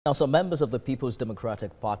Now, some members of the People's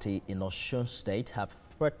Democratic Party in Osun State have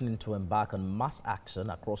threatened to embark on mass action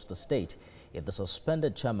across the state if the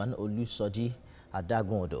suspended chairman Olusoji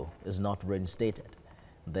Adagunodo is not reinstated.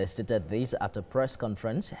 They stated this at a press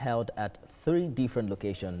conference held at 3 different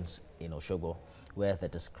locations in Osogbo, where they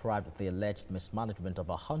described the alleged mismanagement of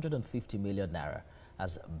 150 million naira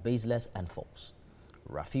as baseless and false.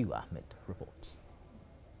 Rafiu Ahmed reports.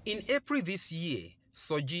 In April this year,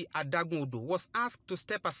 Olusoji Adagunodo was asked to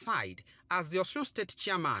step aside as the Osun State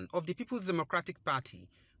chairman of the People's Democratic Party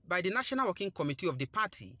by the National Working Committee of the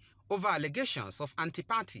party over allegations of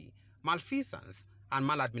anti-party, malfeasance and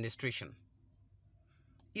maladministration.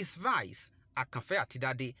 His vice, Akanfe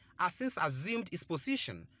Atidade, has since assumed his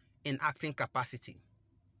position in acting capacity.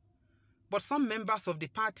 But some members of the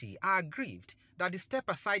party are aggrieved that the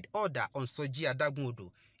step-aside order on Olusoji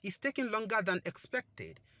Adagunodo is taking longer than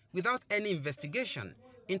expected without any investigation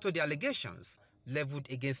into the allegations leveled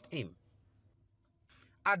against him.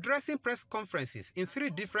 Addressing press conferences in 3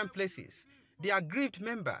 different places, the aggrieved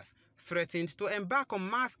members threatened to embark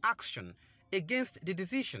on mass action against the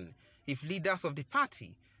decision if leaders of the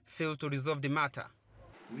party fail to resolve the matter.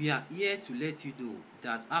 We are here to let you know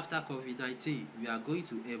that after COVID-19, we are going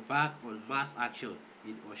to embark on mass action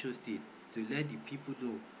in Osun State to let the people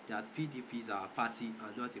know that PDP is our party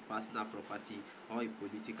and not a personal property or a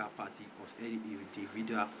political party of any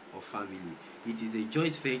individual or family. It is a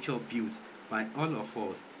joint venture built by all of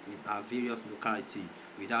us in our various localities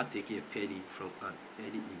without taking a penny from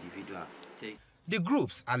any individual. The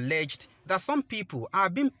groups alleged that some people are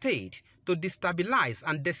being paid to destabilize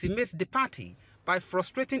and decimate the party by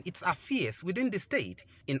frustrating its affairs within the state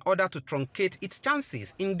in order to truncate its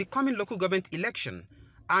chances in the coming local government election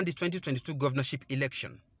and the 2022 governorship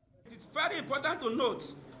election. It is very important to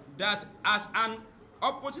note that as an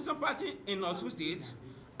opposition party in Osun State,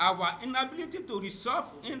 our inability to resolve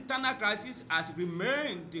internal crisis has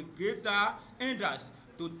remained the greater hindrance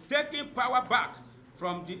to taking power back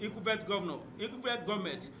from the incumbent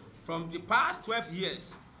government from the past 12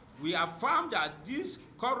 years. We have found that this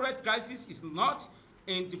current crisis is not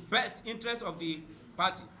in the best interest of the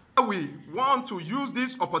party. We want to use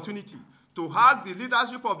this opportunity to ask the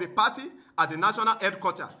leadership of the party at the national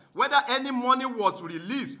headquarters whether any money was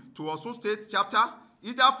released to Osun State chapter,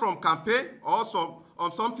 either from campaign or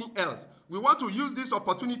something else. We want to use this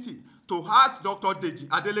opportunity to ask Dr. Deji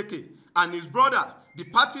Adeleke and his brother, the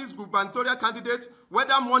party's gubernatorial candidate,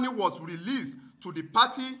 whether money was released to the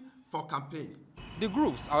party for campaign. The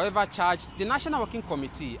groups, however, charged the National Working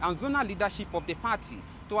Committee and zonal leadership of the party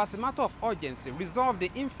to, as a matter of urgency, resolve the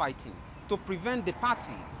infighting to prevent the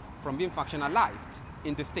party from being factionalized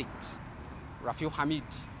in the state. Rafiu Hamid,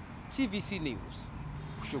 TVC News,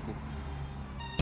 Osogbo.